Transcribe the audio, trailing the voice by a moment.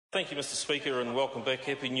Thank you, Mr Speaker, and welcome back.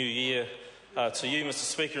 Happy New Year to you, Mr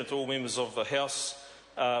Speaker, and to all members of the House.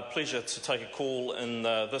 Pleasure to take a call in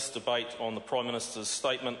this debate on the Prime Minister's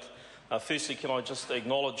statement. Firstly, can I just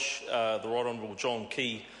acknowledge the Right Honourable John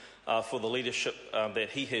Key for the leadership that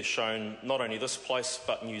he has shown, not only this place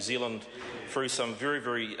but New Zealand, through some very,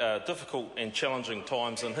 very difficult and challenging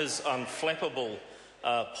times, and his unflappable,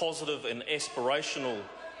 positive and aspirational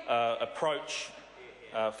approach.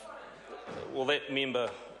 Well, that member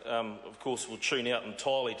of course, will tune out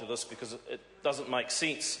entirely to this because it doesn't make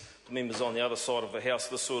sense to members on the other side of the House,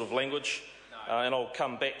 this sort of language, and I'll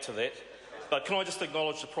come back to that. But can I just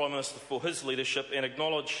acknowledge the Prime Minister for his leadership and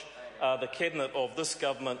acknowledge the Cabinet of this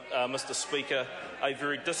government, Mr Speaker, a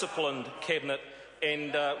very disciplined Cabinet.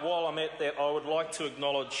 And while I'm at that, I would like to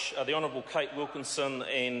acknowledge the Honourable Kate Wilkinson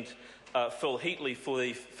and Phil Heatley for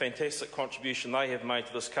the fantastic contribution they have made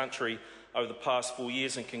to this country over the past 4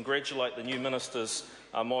 years, and congratulate the new ministers,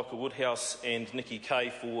 Michael Woodhouse and Nikki Kay,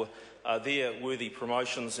 for their worthy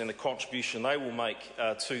promotions and the contribution they will make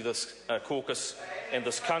to this caucus and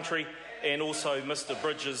this country, and also Mr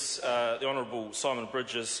Bridges, the Honourable Simon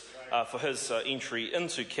Bridges, for his entry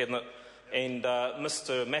into Cabinet, and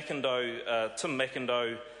Mr McIndoe, Tim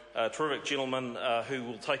McIndoe, a terrific gentleman who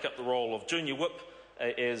will take up the role of Junior Whip,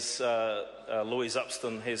 as Louise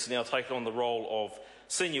Upston has now taken on the role of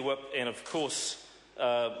Senior Whip, and of course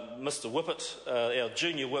Mr Whippet, our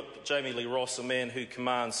Junior Whip, Jamie Lee Ross, a man who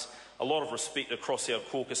commands a lot of respect across our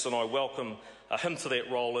caucus, and I welcome him to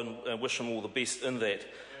that role and wish him all the best in that.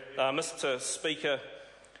 Mr Speaker,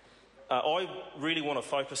 I really want to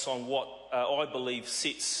focus on what I believe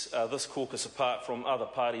sets this caucus apart from other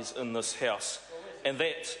parties in this House, and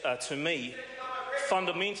that, to me,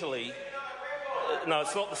 fundamentally, no,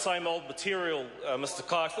 it's not the same old material, Mr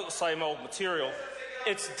Clark, it's not the same old material.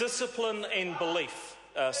 It's discipline and belief,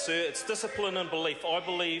 sir. It's discipline and belief, I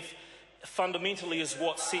believe, fundamentally is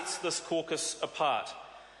what sets this caucus apart.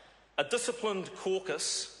 A disciplined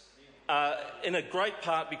caucus, in a great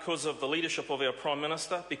part because of the leadership of our Prime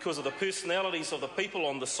Minister, because of the personalities of the people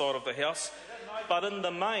on this side of the House, but in the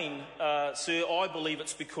main, sir, I believe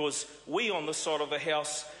it's because we on this side of the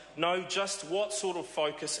House know just what sort of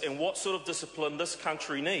focus and what sort of discipline this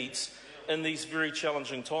country needs in these very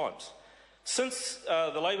challenging times. Since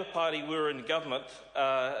the Labour Party were in government,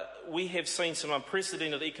 we have seen some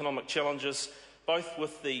unprecedented economic challenges, both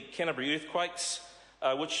with the Canterbury earthquakes,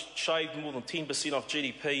 which shaved more than 10% off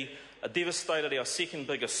GDP, devastated our second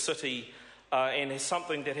biggest city, and is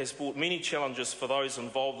something that has brought many challenges for those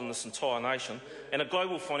involved in this entire nation, and a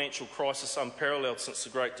global financial crisis unparalleled since the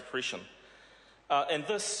Great Depression. And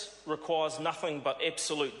this requires nothing but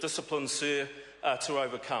absolute discipline, sir, to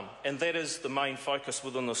overcome. And that is the main focus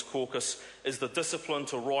within this caucus, is the discipline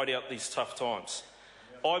to ride out these tough times.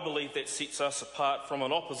 I believe that sets us apart from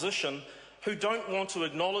an opposition who don't want to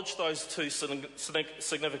acknowledge those two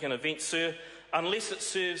significant events, sir, unless it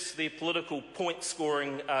serves their political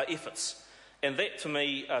point-scoring efforts. And that, to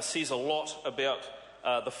me, says a lot about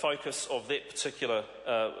the focus of that particular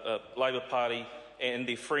Labour Party and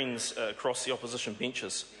their friends across the opposition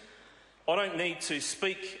benches. I don't need to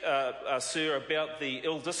speak, sir, about the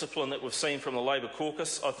ill-discipline that we've seen from the Labour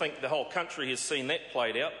caucus. I think the whole country has seen that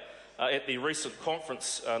played out at the recent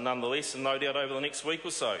conference, nonetheless, and no doubt over the next week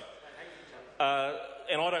or so.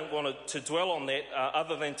 And I don't want to dwell on that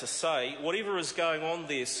other than to say, whatever is going on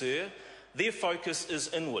there, sir, their focus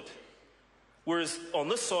is inward. Whereas on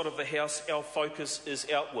this side of the House, our focus is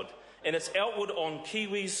outward. And it's outward on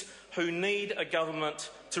Kiwis who need a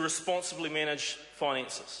government to responsibly manage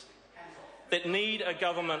finances. That need a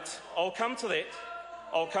government, I'll come to that,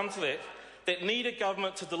 that need a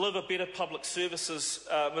government to deliver better public services,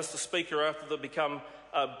 Mr Speaker, after they become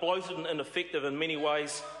bloated and ineffective in many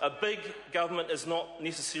ways. A big government is not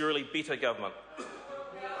necessarily better government.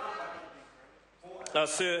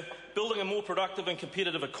 Sir, building a more productive and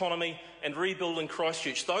competitive economy and rebuilding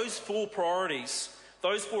Christchurch, those four priorities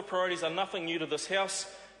are nothing new to this House,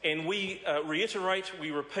 and we reiterate, we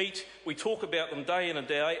repeat, we talk about them day in and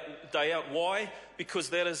day out. Why? Because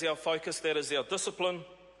that is our focus, that is our discipline,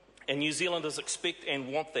 and New Zealanders expect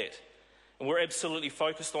and want that. And we're absolutely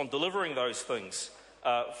focused on delivering those things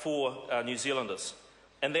for New Zealanders.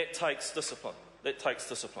 And that takes discipline. The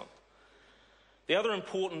other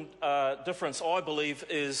important difference, I believe,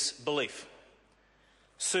 is belief.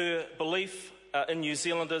 Sir, belief in New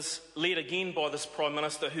Zealanders, led again by this Prime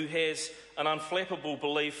Minister who has an unflappable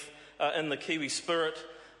belief in the Kiwi spirit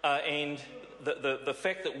and the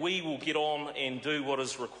fact that we will get on and do what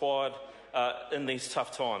is required in these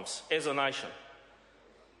tough times as a nation.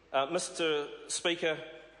 Mr Speaker,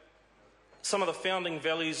 Some of the founding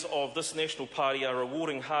values of this National Party are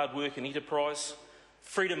rewarding hard work and enterprise,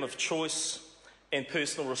 freedom of choice and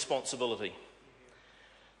personal responsibility.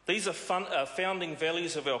 These are founding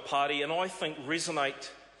values of our party, and I think resonate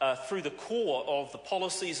through the core of the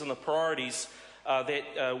policies and the priorities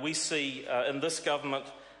that we see in this government,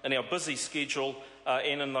 in our busy schedule,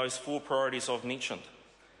 and in those 4 priorities I've mentioned.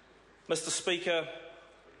 Mr. Speaker,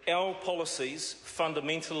 our policies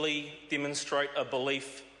fundamentally demonstrate a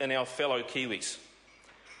belief in our fellow Kiwis,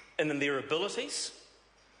 and in their abilities,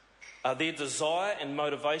 their desire and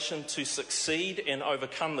motivation to succeed and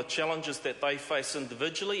overcome the challenges that they face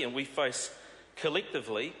individually and we face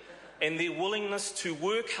collectively, and their willingness to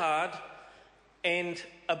work hard, and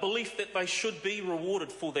a belief that they should be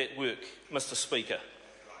rewarded for that work, Mr. Speaker.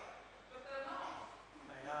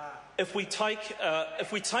 If we take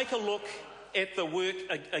a look at the work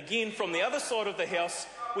again from the other side of the House,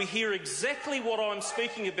 we hear exactly what I'm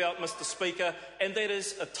speaking about, Mr. Speaker, and that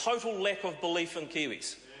is a total lack of belief in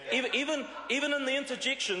Kiwis. Even in the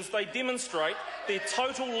interjections, they demonstrate their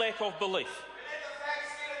total lack of belief.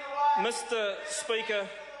 Mr. Speaker,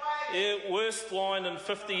 worst line in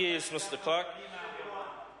 50 years, Mr. Clark.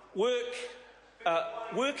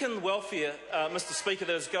 Work and welfare, Mr. Speaker,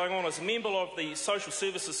 that is going on. As a member of the Social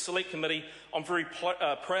Services Select Committee, I'm very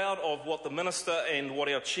proud of what the Minister and what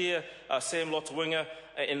our Chair, Sam Lotawinga,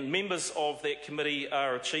 and members of that committee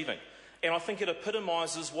are achieving. And I think it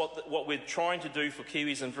epitomises what we're trying to do for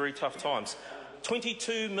Kiwis in very tough times.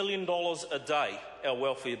 $22 million a day, our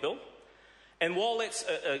welfare bill. And while that's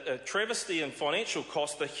a travesty in financial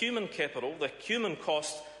cost, the human capital, the human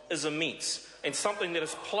cost is immense, and something that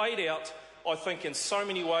has played out, I think, in so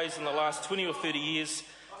many ways in the last 20 or 30 years,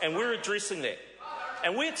 and we're addressing that.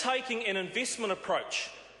 And we're taking an investment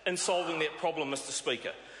approach in solving that problem, Mr.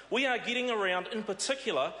 Speaker. We are getting around, in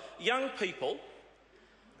particular, young people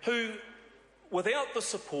who, without the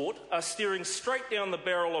support, are staring straight down the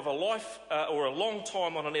barrel of a life or a long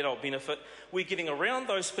time on an adult benefit. We're getting around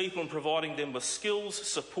those people and providing them with skills,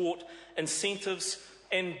 support, incentives,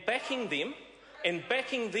 and backing them and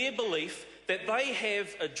backing their belief that they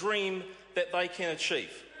have a dream that they can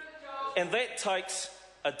achieve. And that takes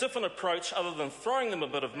a different approach other than throwing them a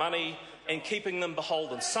bit of money and keeping them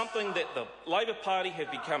beholden, something that the Labour Party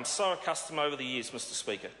have become so accustomed over the years, Mr.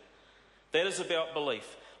 Speaker. That is about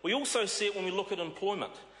belief. We also see it when we look at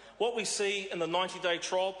employment. What we see in the 90-day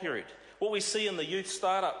trial period, what we see in the youth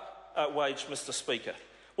start-up wage, Mr. Speaker,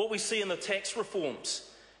 what we see in the tax reforms,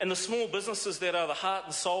 and the small businesses that are the heart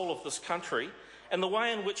and soul of this country, and the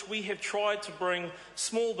way in which we have tried to bring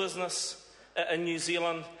small business in New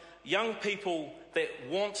Zealand, young people that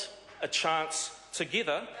want a chance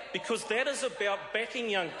together, because that is about backing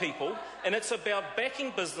young people, and it's about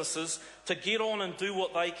backing businesses to get on and do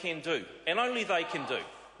what they can do, and only they can do.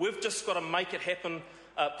 We've just got to make it happen,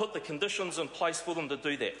 put the conditions in place for them to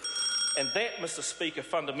do that. And that, Mr. Speaker,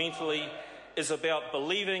 fundamentally is about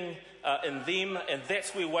believing in them, and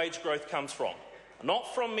that's where wage growth comes from.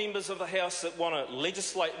 Not from members of the House that want to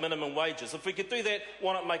legislate minimum wages. If we could do that,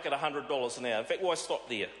 why not make it $100 an hour? In fact, why stop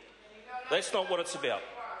there? That's not what it's about.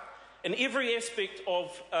 In every aspect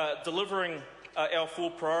of delivering our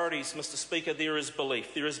 4 priorities, Mr. Speaker, there is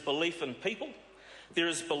belief. There is belief in people, there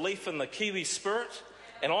is belief in the Kiwi spirit,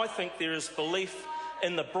 and I think there is belief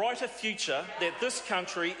in the brighter future that this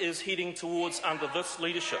country is heading towards under this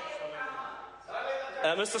leadership.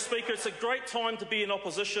 Mr. Speaker, it's a great time to be in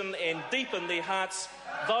opposition, and deep in their hearts,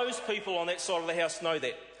 those people on that side of the House know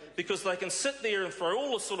that, because they can sit there and throw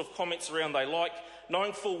all the sort of comments around they like,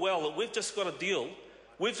 knowing full well that we've just got to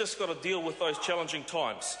deal with those challenging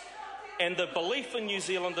times. And the belief in New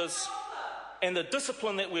Zealanders and the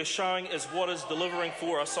discipline that we're showing is what is delivering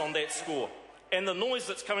for us on that score. And the noise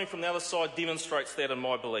that's coming from the other side demonstrates that, in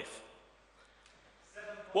my belief.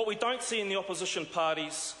 What we don't see in the opposition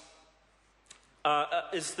parties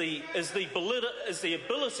is the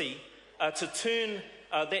ability to turn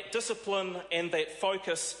that discipline and that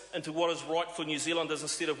focus into what is right for New Zealanders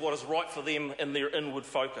instead of what is right for them in their inward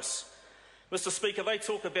focus. Mr. Speaker, they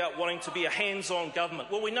talk about wanting to be a hands-on government.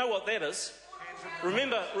 Well, we know what that is.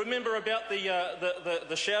 Remember about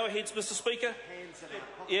the shower heads, Mr. Speaker?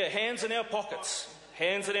 Yeah, hands in our pockets.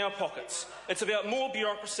 Hands in our pockets. It's about more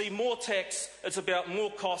bureaucracy, more tax. It's about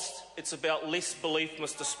more cost. It's about less belief,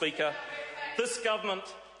 Mr. Speaker. This government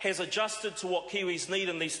has adjusted to what Kiwis need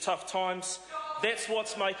in these tough times. That's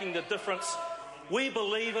what's making the difference. We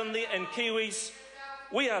believe in Kiwis.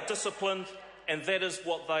 We are disciplined, and that is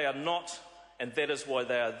what they are not, and that is why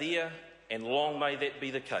they are there, and long may that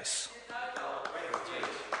be the case.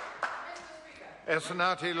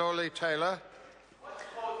 Esanati Lawley Taylor.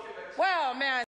 Well, may I